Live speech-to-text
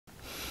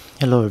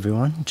Hello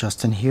everyone,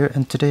 Justin here,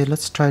 and today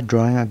let's try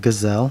drawing a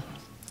gazelle.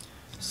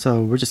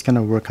 So we're just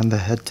gonna work on the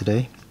head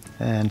today,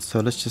 and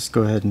so let's just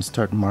go ahead and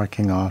start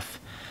marking off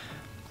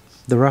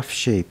the rough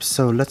shapes.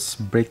 So let's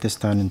break this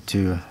down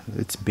into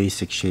its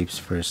basic shapes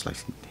first. Like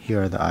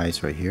here are the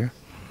eyes right here,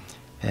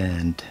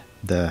 and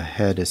the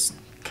head is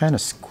kind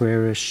of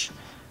squarish,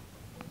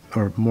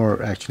 or more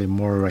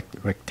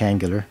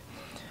rectangular.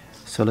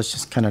 So let's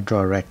just kind of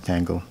draw a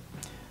rectangle.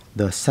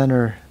 The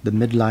center, the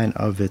midline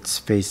of its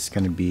face is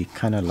going to be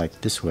kind of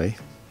like this way.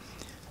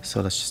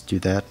 So let's just do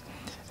that.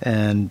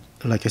 And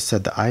like I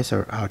said, the eyes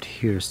are out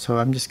here. So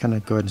I'm just going to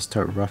go ahead and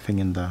start roughing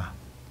in the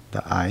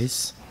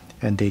eyes.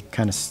 And they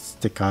kind of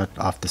stick out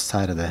off the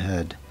side of the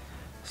head.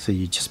 So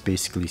you just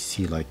basically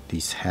see like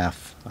these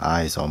half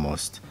eyes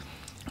almost.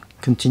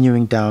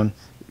 Continuing down,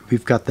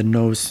 we've got the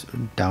nose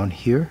down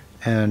here.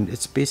 And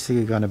it's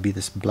basically going to be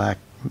this black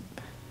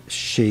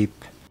shape.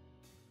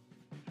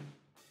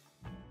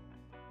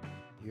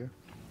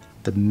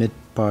 The mid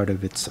part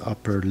of its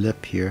upper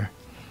lip here,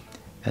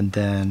 and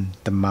then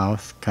the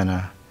mouth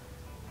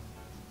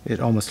it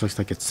almost looks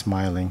like it's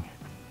smiling,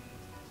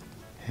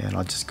 and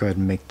I'll just go ahead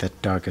and make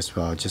that dark as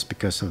well just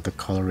because of the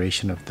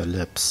coloration of the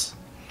lips.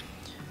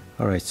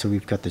 Alright, so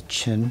we've got the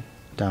chin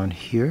down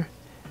here,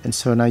 and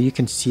so now you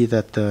can see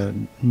that the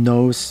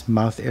nose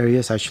mouth area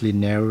is actually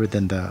narrower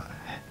than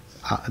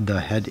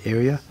the head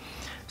area.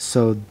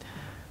 So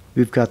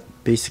we've got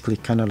basically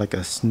kind of like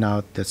a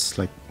snout that's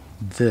like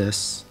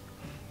this.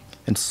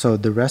 And so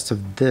the rest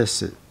of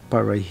this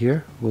part right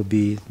here will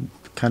be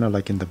kind of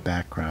like in the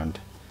background,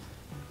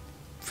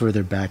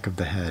 further back of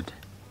the head,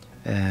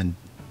 and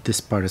this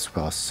part as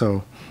well.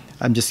 So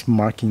I'm just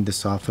marking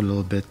this off a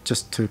little bit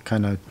just to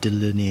kind of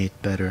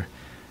delineate better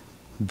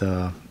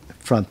the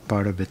front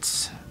part of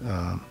its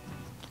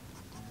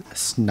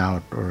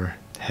snout or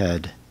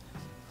head.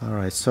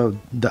 Alright, so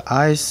the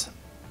eyes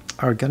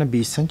are going to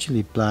be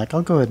essentially black.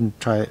 I'll go ahead and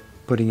try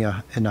putting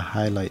in a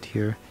highlight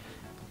here,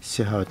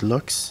 see how it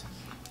looks.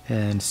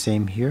 And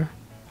same here,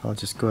 I'll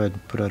just go ahead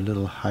and put a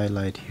little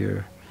highlight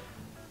here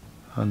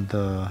on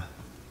the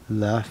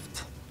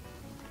left.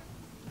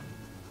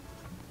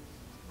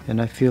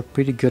 And I feel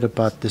pretty good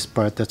about this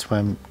part. That's why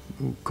I'm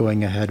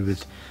going ahead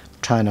with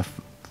trying to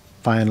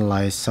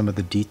finalize some of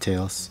the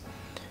details.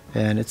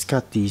 And it's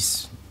got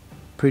these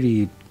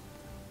pretty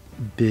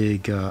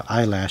big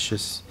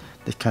eyelashes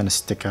that kind of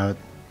stick out.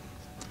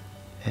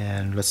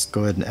 And let's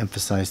go ahead and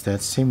emphasize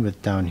that. Same with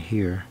down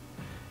here.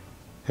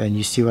 And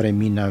you see what I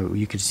mean now.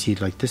 You can see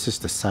like this is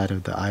the side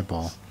of the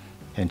eyeball,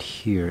 and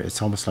here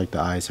it's almost like the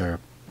eyes are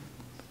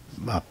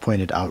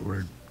pointed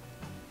outward.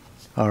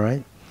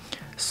 Alright,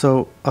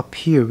 so up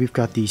here we've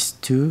got these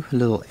two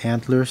little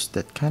antlers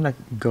that kind of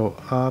go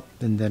up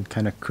and then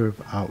kind of curve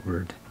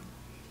outward,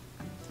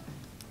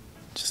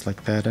 just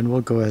like that. And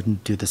we'll go ahead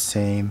and do the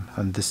same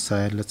on this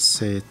side. Let's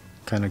say it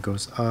kind of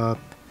goes up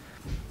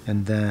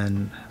and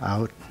then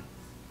out.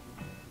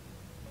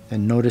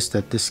 And notice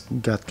that this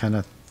got kind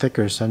of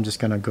thicker, so I'm just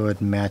going to go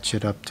ahead and match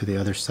it up to the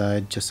other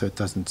side just so it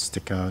doesn't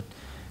stick out.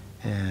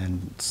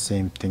 And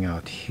same thing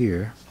out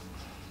here.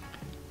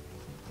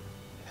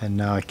 And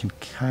now I can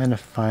kind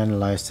of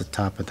finalize the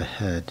top of the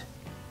head.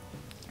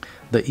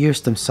 The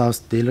ears themselves,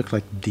 they look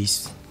like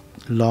these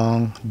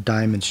long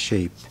diamond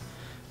shaped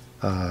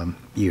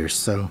ears.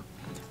 So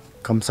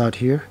comes out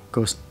here,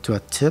 goes to a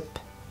tip,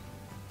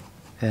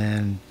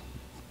 and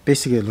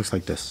basically it looks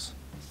like this.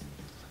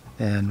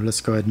 And let's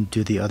go ahead and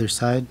do the other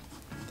side.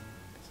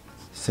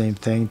 Same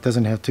thing. It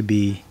doesn't have to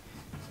be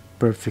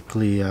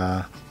perfectly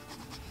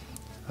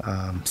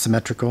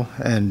symmetrical,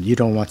 and you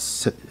don't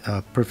want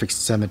perfect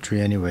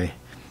symmetry anyway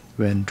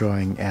when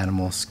drawing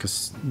animals,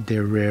 because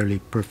they're rarely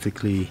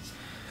perfectly,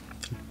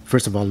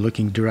 first of all,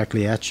 looking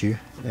directly at you,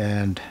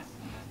 and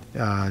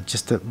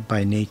just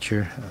by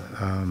nature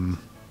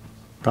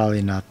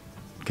probably not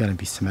gonna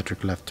be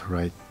symmetric left to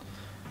right.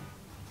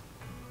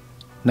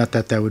 Not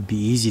that that would be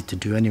easy to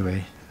do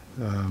anyway.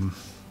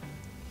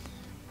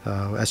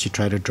 As you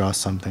try to draw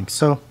something.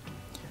 So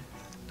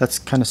let's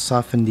kind of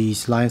soften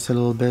these lines a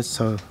little bit,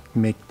 so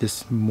make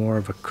this more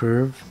of a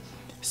curve.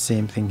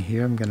 Same thing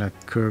here, I'm gonna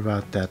curve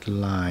out that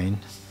line,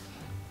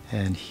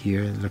 and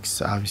here it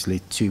looks obviously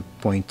too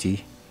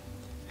pointy,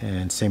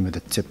 and same with the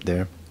tip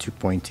there, too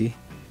pointy.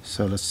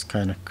 So let's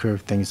kind of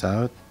curve things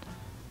out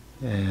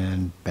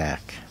and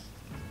back.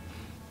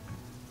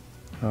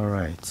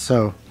 Alright,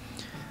 so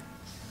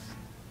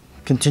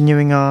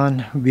continuing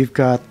on, we've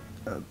got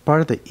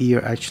part of the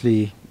ear,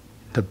 actually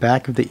the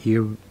back of the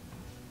ear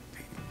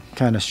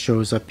kind of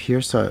shows up here,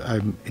 so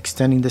I'm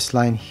extending this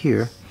line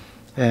here,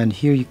 and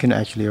here you can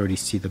actually already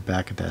see the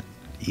back of that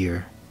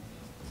ear.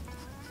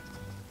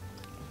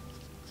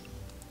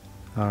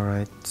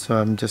 Alright, so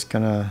I'm just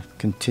gonna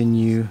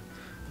continue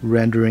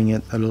rendering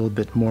it a little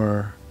bit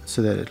more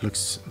so that it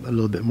looks a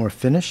little bit more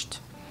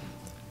finished.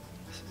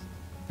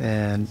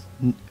 And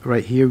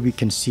right here we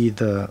can see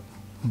the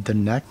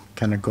neck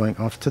kind of going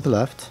off to the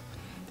left,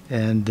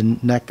 and the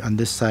neck on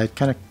this side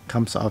kind of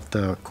comes off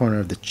the corner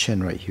of the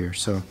chin right here.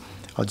 So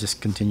I'll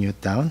just continue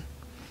it down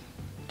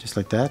just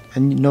like that.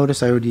 And you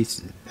notice I already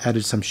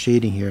added some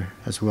shading here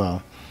as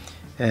well,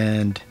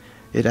 and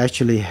it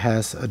actually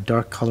has a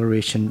dark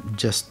coloration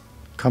just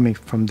coming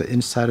from the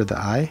inside of the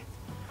eye.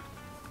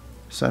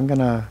 So I'm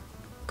gonna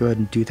go ahead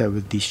and do that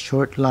with these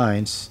short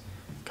lines,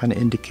 kind of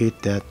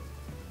indicate that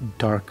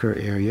darker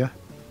area.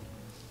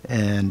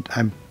 And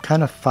I'm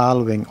kind of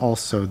following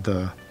also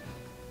the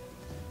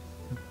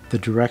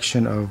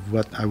direction of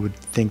what I would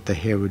think the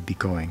hair would be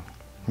going.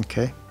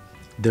 Okay,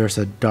 there's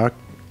a dark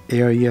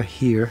area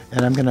here,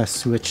 and I'm gonna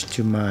switch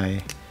to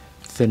my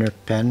thinner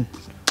pen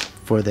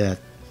for that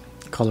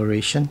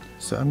coloration.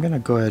 So I'm gonna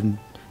go ahead and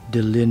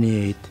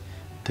delineate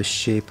the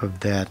shape of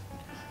that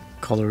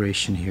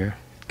coloration here.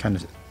 Kind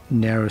of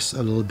narrows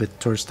a little bit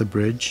towards the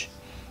bridge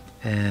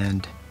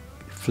and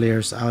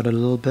flares out a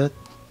little bit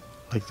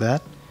like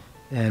that.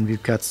 And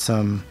we've got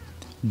some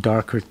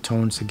darker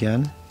tones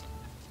again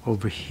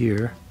over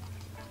here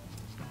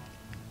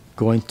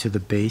going to the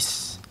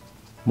base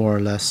more or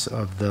less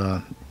of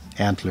the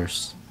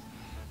antlers.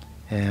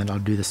 And I'll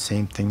do the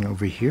same thing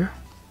over here.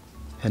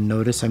 And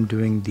notice I'm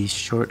doing these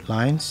short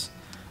lines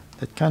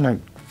that kind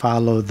of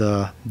follow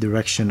the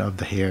direction of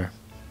the hair.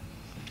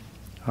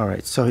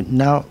 Alright, so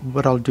now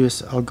what I'll do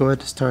is I'll go ahead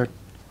and start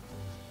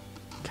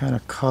kind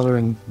of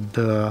coloring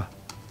the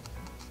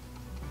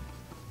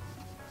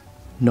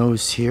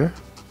nose here.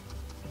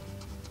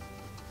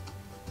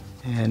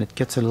 And it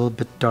gets a little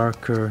bit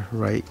darker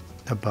right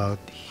about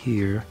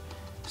here.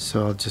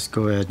 So I'll just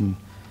go ahead and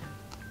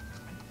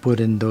put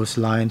in those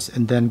lines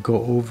and then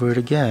go over it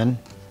again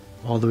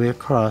all the way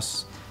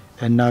across.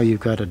 And now you've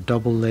got a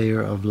double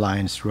layer of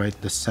lines right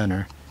in the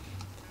center.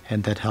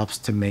 And that helps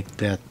to make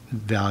that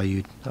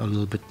value a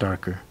little bit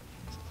darker.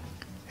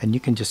 And you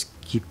can just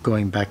keep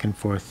going back and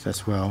forth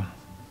as well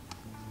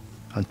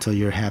until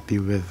you're happy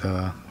with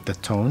the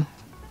tone,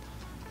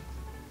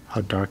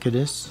 how dark it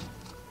is.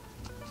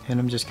 And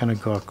I'm just gonna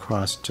go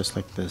across just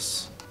like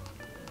this.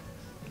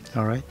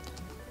 Alright,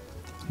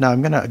 now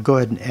I'm gonna go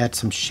ahead and add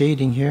some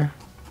shading here.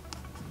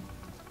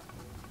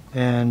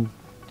 And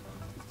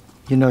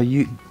you know,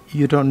 you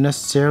don't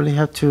necessarily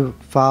have to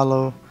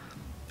follow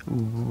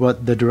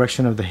what the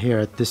direction of the hair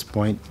at this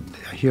point.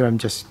 Here I'm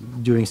just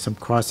doing some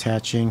cross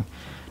hatching,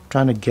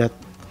 trying to get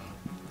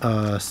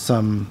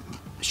some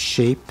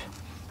shape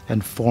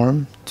and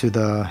form to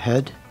the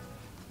head,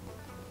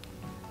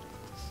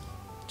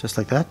 just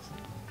like that.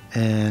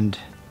 And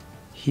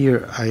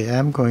here I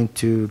am going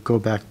to go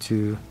back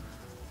to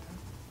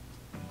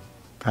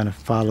kind of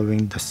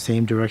following the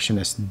same direction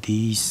as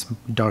these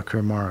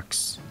darker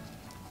marks,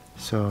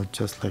 so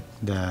just like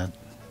that.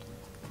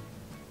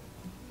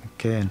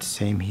 Okay, and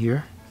same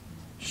here,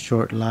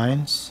 short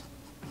lines.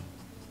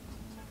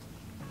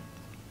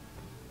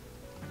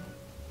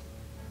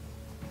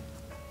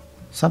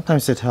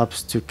 Sometimes it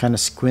helps to kind of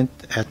squint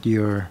at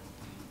your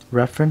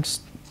reference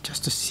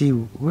just to see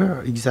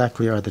where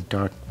exactly are the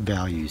dark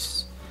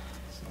values,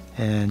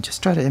 and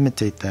just try to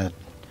imitate that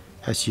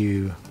as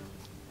you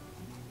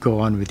go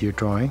on with your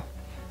drawing.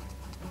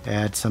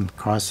 Add some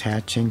cross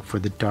hatching for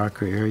the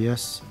darker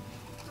areas.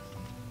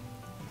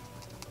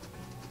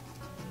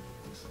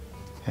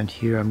 And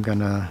here I'm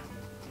gonna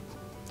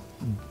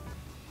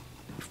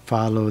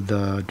follow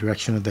the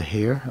direction of the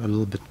hair a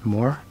little bit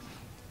more,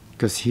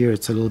 because here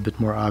it's a little bit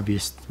more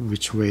obvious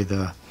which way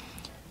the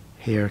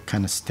hair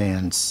kind of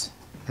stands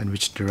and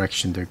which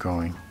direction they're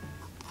going.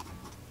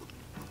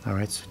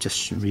 Alright, so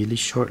just really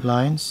short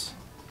lines,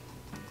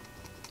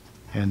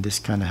 and this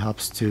kind of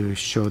helps to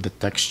show the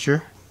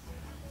texture,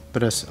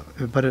 but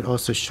it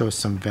also shows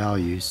some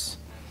values,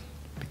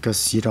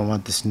 because you don't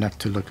want this neck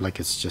to look like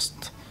it's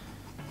just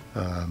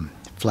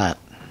flat.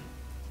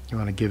 You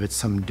want to give it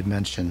some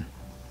dimension,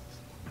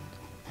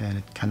 and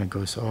it kind of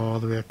goes all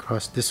the way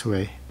across this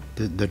way,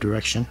 the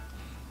direction,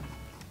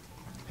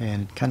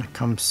 and it kind of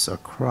comes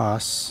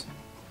across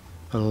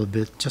a little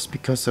bit just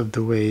because of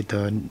the way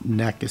the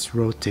neck is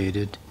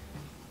rotated.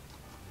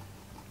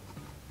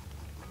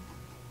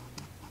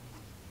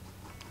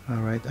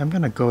 Alright, I'm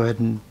gonna go ahead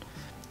and,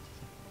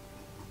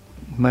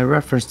 my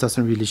reference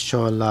doesn't really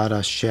show a lot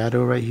of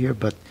shadow right here,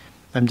 but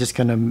I'm just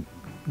gonna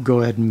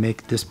go ahead and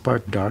make this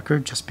part darker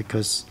just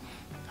because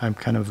I'm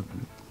kind of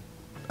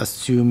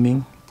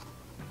assuming,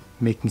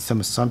 making some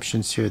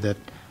assumptions here that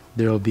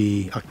there will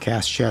be a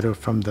cast shadow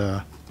from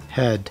the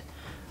head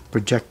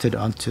projected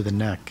onto the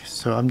neck.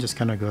 So I'm just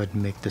gonna go ahead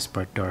and make this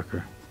part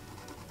darker.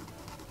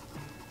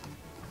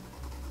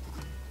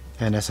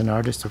 And as an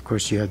artist, of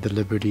course, you have the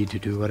liberty to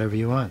do whatever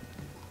you want.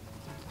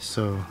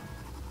 So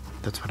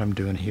that's what I'm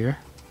doing here.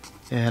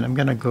 And I'm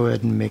gonna go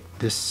ahead and make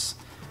this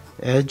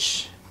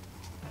edge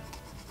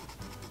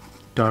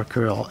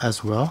darker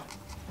as well,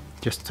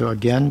 just to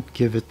again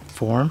give it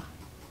form.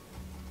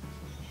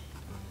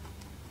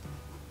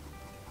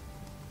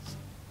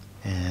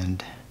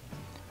 And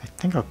I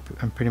think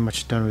I'm pretty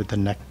much done with the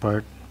neck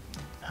part.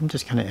 I'm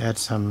just gonna add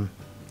some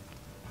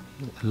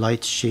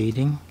light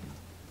shading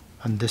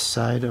on this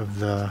side of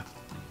the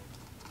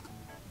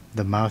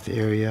mouth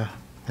area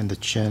and the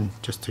chin,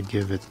 just to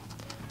give it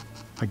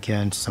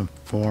again some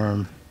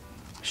form,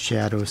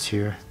 shadows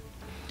here.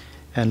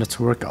 And let's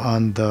work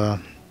on the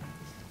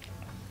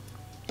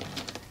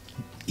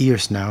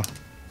ears now.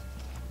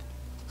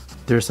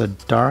 There's a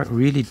dark,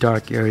 really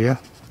dark area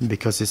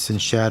because it's in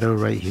shadow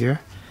right here,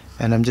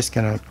 and I'm just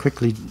gonna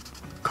quickly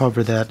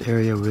cover that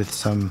area with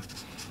some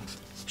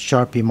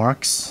Sharpie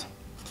marks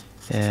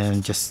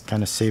and just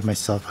kind of save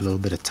myself a little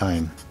bit of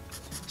time.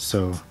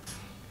 So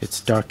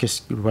it's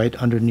darkest right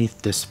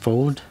underneath this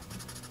fold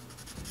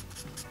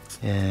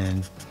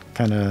and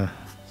kind of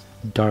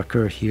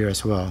darker here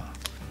as well.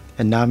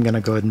 And now I'm gonna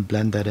go ahead and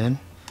blend that in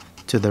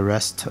to the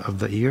rest of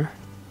the ear,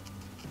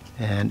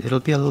 and it'll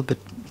be a little bit,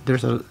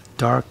 there's a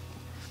dark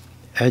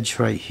edge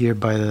right here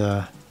by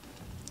the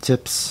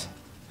tips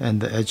and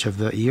the edge of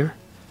the ear,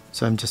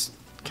 so I'm just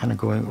kind of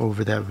going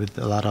over that with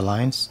a lot of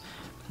lines.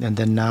 And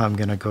then now I'm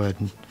gonna go ahead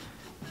and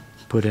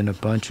put in a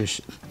bunch of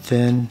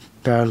thin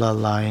parallel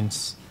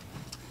lines,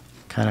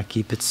 kind of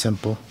keep it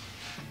simple.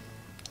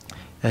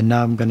 And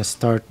now I'm gonna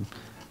start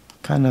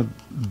kind of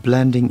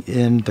blending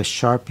in the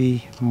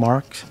Sharpie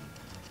mark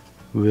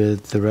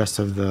with the rest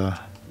of the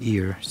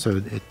ear so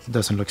it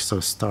doesn't look so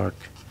stark.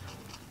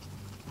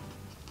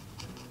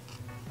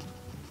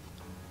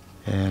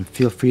 And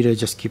feel free to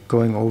just keep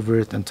going over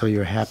it until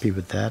you're happy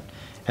with that.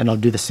 And I'll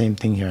do the same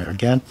thing here.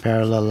 Again,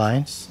 parallel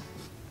lines.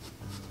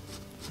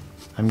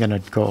 I'm gonna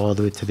go all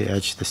the way to the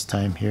edge this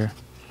time here.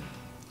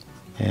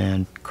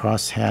 And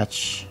cross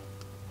hatch.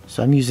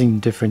 So I'm using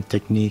different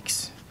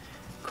techniques.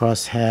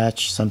 Cross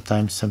hatch,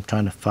 sometimes I'm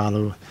trying to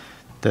follow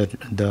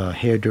the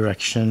hair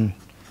direction.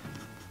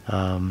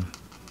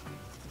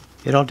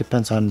 It all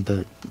depends on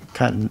the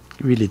kind,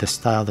 really the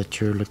style that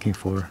you're looking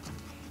for.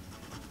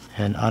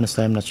 And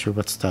honestly, I'm not sure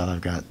what style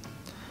I've got.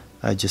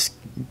 I just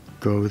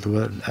go with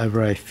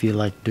whatever I feel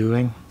like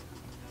doing.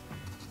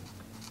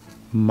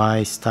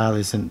 My style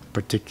isn't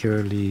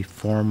particularly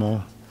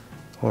formal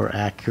or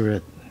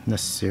accurate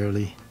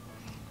necessarily,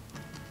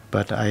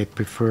 but I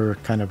prefer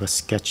kind of a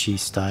sketchy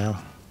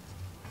style,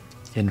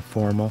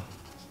 informal.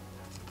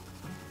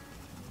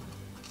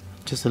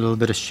 Just a little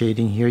bit of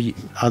shading here,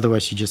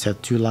 otherwise you just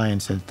have two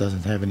lines and it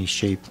doesn't have any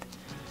shape.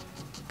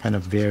 Kind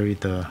of vary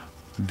the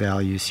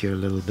values here a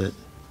little bit.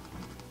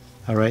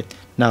 Alright,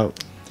 now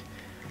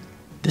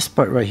this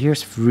part right here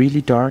is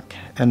really dark,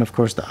 and of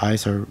course the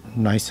eyes are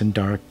nice and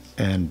dark,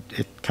 and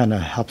it kind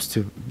of helps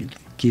to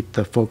keep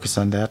the focus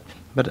on that.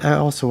 But I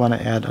also want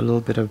to add a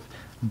little bit of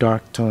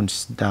dark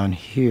tones down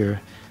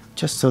here,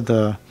 just so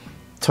the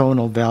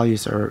tonal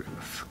values are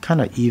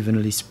kind of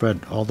evenly spread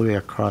all the way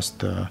across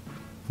the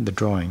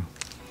drawing.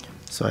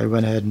 So I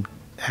went ahead and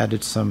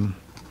added some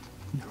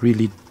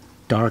really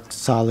dark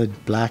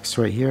solid blacks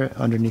right here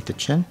underneath the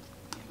chin,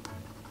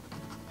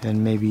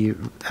 and maybe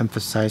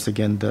emphasize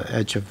again the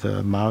edge of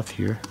the mouth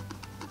here.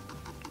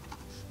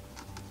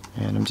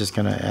 And I'm just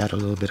gonna add a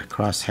little bit of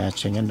cross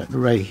hatching, and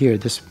right here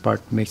this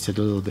part makes it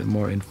a little bit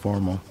more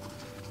informal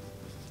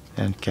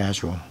and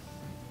casual.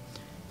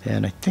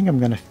 And I think I'm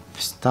gonna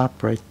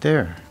stop right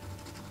there.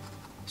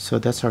 So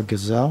that's our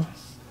gazelle.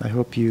 I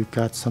hope you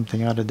got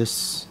something out of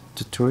this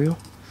tutorial,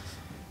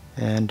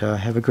 and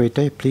have a great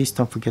day. Please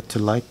don't forget to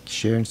like,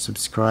 share, and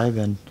subscribe,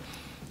 and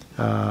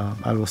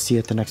I will see you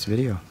at the next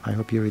video. I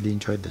hope you really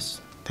enjoyed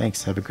this.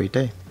 Thanks. Have a great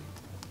day.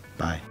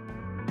 Bye.